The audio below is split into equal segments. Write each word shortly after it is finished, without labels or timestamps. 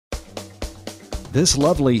This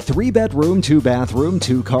lovely 3-bedroom, 2-bathroom,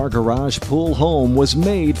 2-car garage pool home was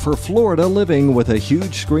made for Florida living with a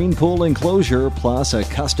huge screen pool enclosure plus a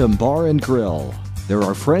custom bar and grill. There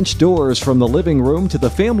are French doors from the living room to the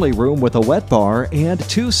family room with a wet bar and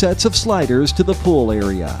 2 sets of sliders to the pool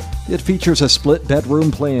area. It features a split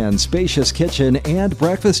bedroom plan, spacious kitchen, and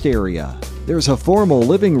breakfast area. There's a formal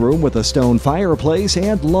living room with a stone fireplace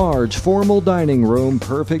and large formal dining room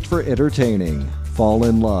perfect for entertaining. Fall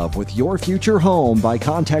in love with your future home by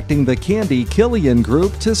contacting the Killian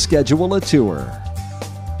Group to schedule a tour.